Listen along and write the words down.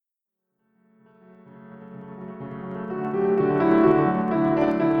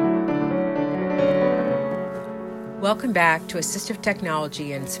Welcome back to Assistive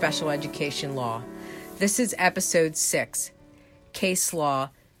Technology and Special Education Law. This is Episode 6, Case Law,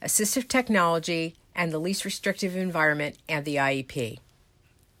 Assistive Technology and the Least Restrictive Environment and the IEP.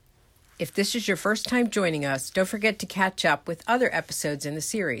 If this is your first time joining us, don't forget to catch up with other episodes in the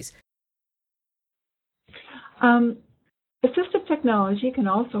series. Assistive technology can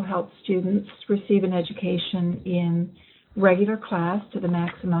also help students receive an education in regular class to the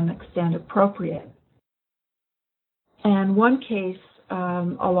maximum extent appropriate. And one case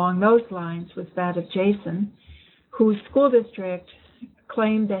along those lines was that of Jason, whose school district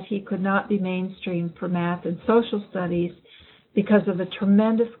claimed that he could not be mainstreamed for math and social studies because of the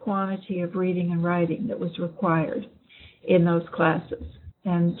tremendous quantity of reading and writing that was required in those classes.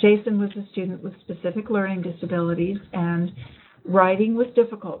 And Jason was a student with specific learning disabilities, and writing was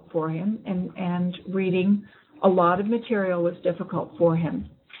difficult for him, and reading a lot of material was difficult for him.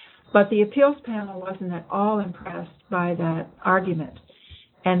 But the appeals panel wasn't at all impressed by that argument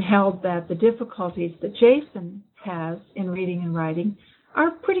and held that the difficulties that Jason has in reading and writing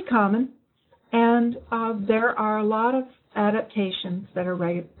are pretty common, and there are a lot of adaptations that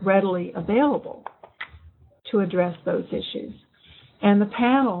are readily available to address those issues. And the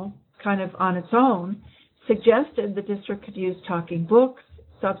panel, kind of on its own, suggested the district could use talking books,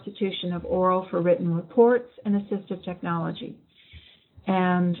 substitution of oral for written reports, and assistive technology.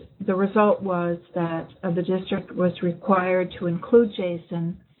 And the result was that the district was required to include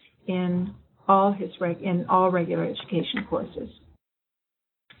Jason in all regular education courses.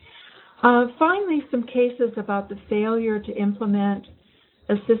 Finally, some cases about the failure to implement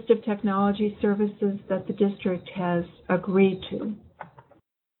assistive technology services that the district has agreed to.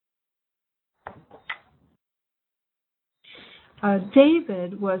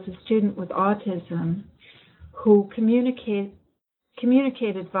 David was a student with autism who communicated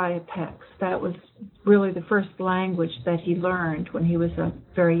via PECS. That was really the first language that he learned when he was a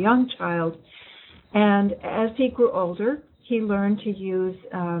very young child. And as he grew older, he learned to use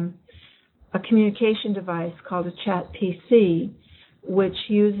a communication device called a chat PC, which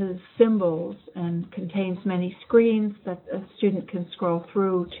uses symbols and contains many screens that a student can scroll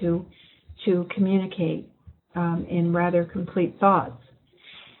through to communicate in rather complete thoughts.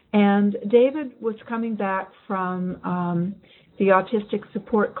 And David was coming back from the autistic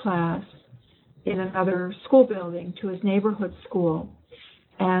support class in another school building to his neighborhood school,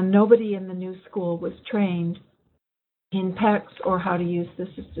 and nobody in the new school was trained in PECS or how to use this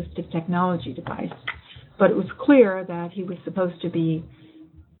assistive technology device, but it was clear that he was supposed to be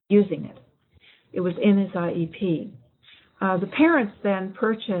using it. It was in his IEP. The parents then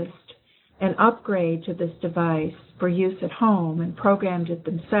purchased an upgrade to this device for use at home and programmed it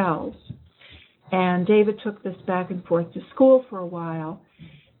themselves. And David took this back and forth to school for a while,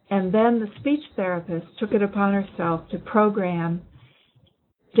 and then the speech therapist took it upon herself to program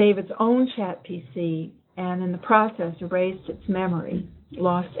David's own chat PC, and in the process erased its memory,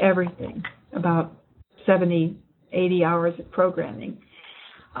 lost everything, about 70, 80 hours of programming.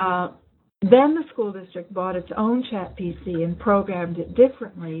 Then the school district bought its own chat PC and programmed it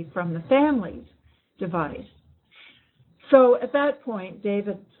differently from the family's device. So at that point,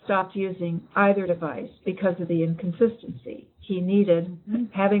 David stopped using either device because of the inconsistency. He needed,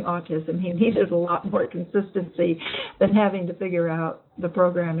 having autism, he needed a lot more consistency than having to figure out the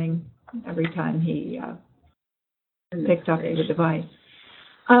programming every time he picked up the device.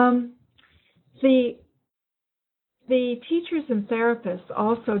 The teachers and therapists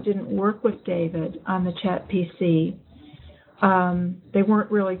also didn't work with David on the chat PC. They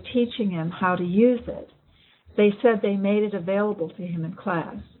weren't really teaching him how to use it. They said they made it available to him in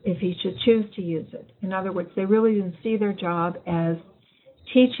class if he should choose to use it. In other words, they really didn't see their job as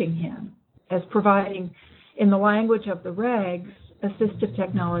teaching him, as providing, in the language of the regs, assistive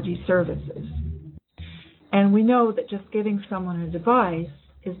technology services. And we know that just giving someone a device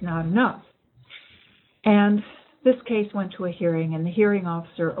is not enough. And this case went to a hearing, and the hearing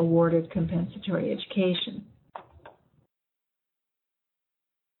officer awarded compensatory education.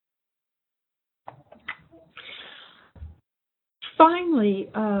 Finally,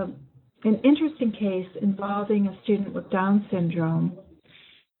 an interesting case involving a student with Down syndrome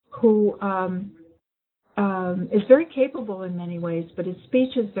who is very capable in many ways, but his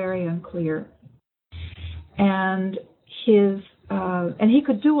speech is very unclear. And he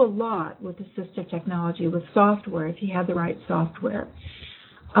could do a lot with assistive technology, with software, if he had the right software.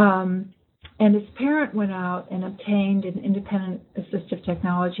 And his parent went out and obtained an independent assistive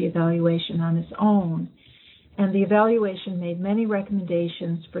technology evaluation on his own. And the evaluation made many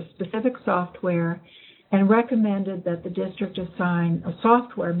recommendations for specific software and recommended that the district assign a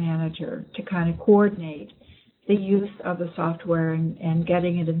software manager to kind of coordinate the use of the software and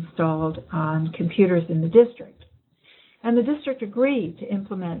getting it installed on computers in the district. And the district agreed to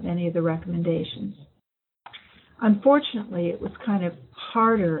implement many of the recommendations. Unfortunately, it was kind of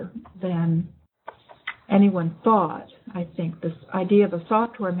harder than anyone thought. I think this idea of a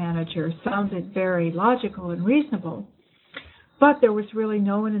software manager sounded very logical and reasonable, but there was really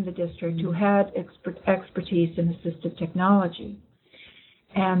no one in the district who had expertise in assistive technology.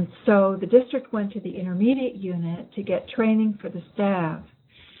 And so the district went to the intermediate unit to get training for the staff.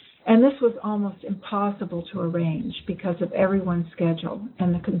 And this was almost impossible to arrange because of everyone's schedule.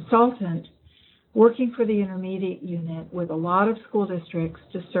 And the consultant working for the intermediate unit with a lot of school districts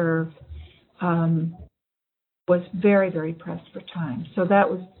to serve was very, very pressed for time. So that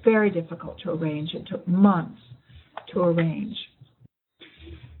was very difficult to arrange. It took months to arrange.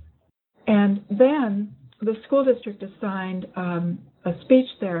 And then the school district assigned a speech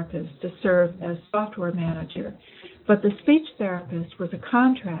therapist to serve as software manager. But the speech therapist was a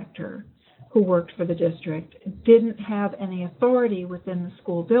contractor who worked for the district, didn't have any authority within the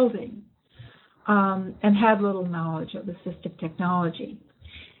school building, and had little knowledge of assistive technology.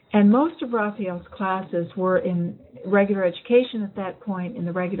 And most of Raphael's classes were in regular education at that point, in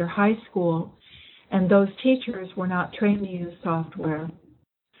the regular high school, and those teachers were not trained to use software.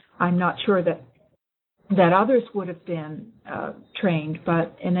 I'm not sure that others would have been trained,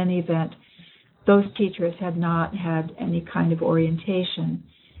 but in any event, those teachers had not had any kind of orientation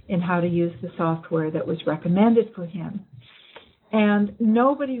in how to use the software that was recommended for him. And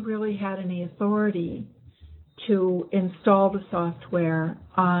nobody really had any authority to install the software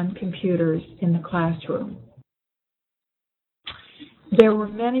on computers in the classroom. There were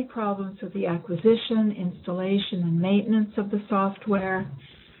many problems with the acquisition, installation, and maintenance of the software.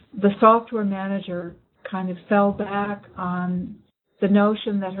 The software manager kind of fell back on the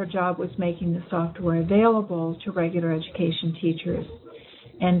notion that her job was making the software available to regular education teachers,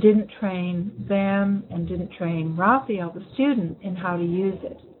 and didn't train them and didn't train Raphael, the student, in how to use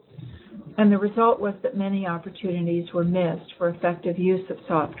it. And the result was that many opportunities were missed for effective use of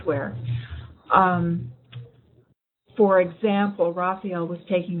software. For example, Raphael was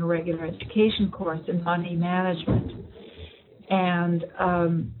taking a regular education course in money management, and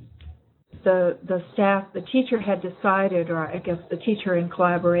the staff, the teacher had decided, or I guess the teacher in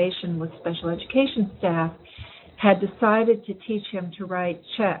collaboration with special education staff, had decided to teach him to write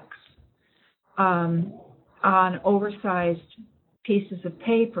checks on oversized pieces of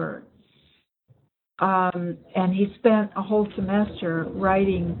paper. And he spent a whole semester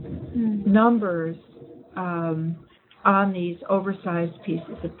writing numbers on these oversized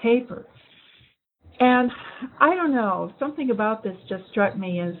pieces of paper. And I don't know, something about this just struck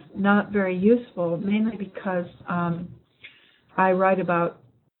me as not very useful, mainly because I write about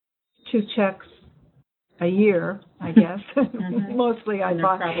 2 checks a year, I guess. Mostly I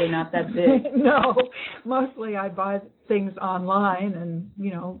buy. Probably not that big. No, mostly I buy things online and,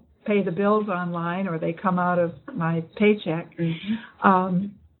 pay the bills online, or they come out of my paycheck.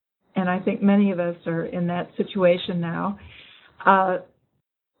 And I think many of us are in that situation now.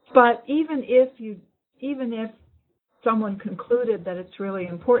 But even if someone concluded that it's really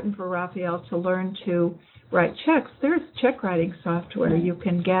important for Raphael to learn to write checks, there's check writing software you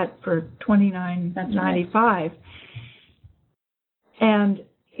can get for $29.95. Right. And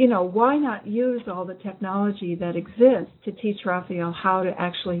why not use all the technology that exists to teach Raphael how to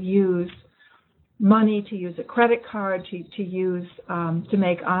actually use money, to use a credit card, to use to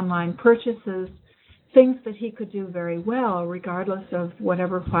make online purchases, things that he could do very well, regardless of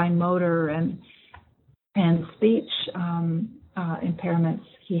whatever fine motor and speech impairments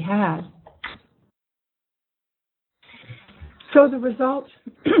he had. So the result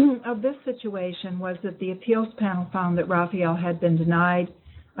of this situation was that the appeals panel found that Raphael had been denied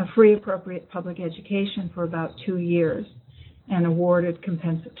a free appropriate public education for about 2 years and awarded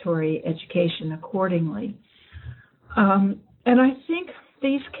compensatory education accordingly. And I think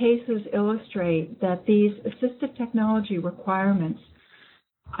these cases illustrate that these assistive technology requirements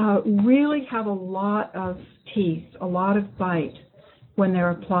really have a lot of teeth, a lot of bite when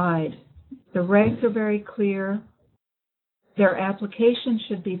they're applied. The regs are very clear. Their application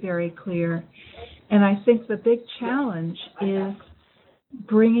should be very clear. And I think the big challenge is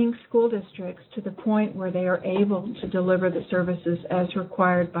bringing school districts to the point where they are able to deliver the services as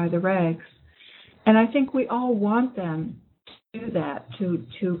required by the regs. And I think we all want them to do that,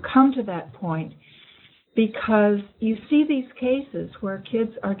 to come to that point, because you see these cases where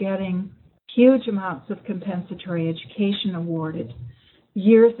kids are getting huge amounts of compensatory education awarded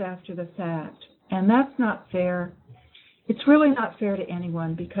years after the fact. And that's not fair. it's really not fair to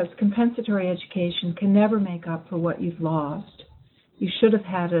anyone because compensatory education can never make up for what you've lost. You should have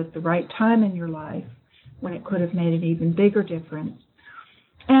had it at the right time in your life when it could have made an even bigger difference.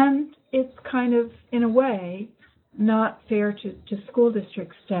 And it's kind of, in a way, not fair to school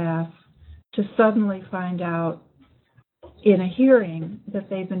district staff to suddenly find out in a hearing that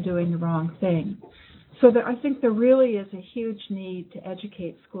they've been doing the wrong thing. So I think there really is a huge need to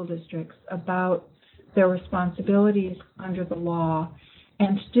educate school districts about their responsibilities under the law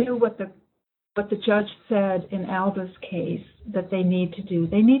and to do what the judge said in Alba's case that they need to do.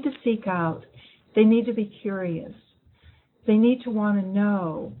 They need to seek out. They need to be curious. They need to want to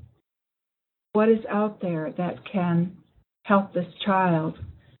know what is out there that can help this child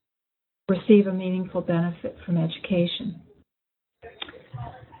receive a meaningful benefit from education.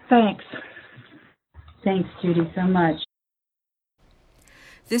 Thanks. Thanks, Judy, so much.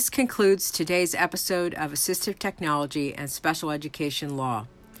 This concludes today's episode of Assistive Technology and Special Education Law.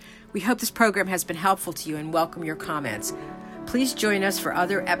 We hope this program has been helpful to you and welcome your comments. Please join us for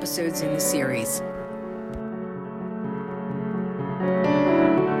other episodes in the series.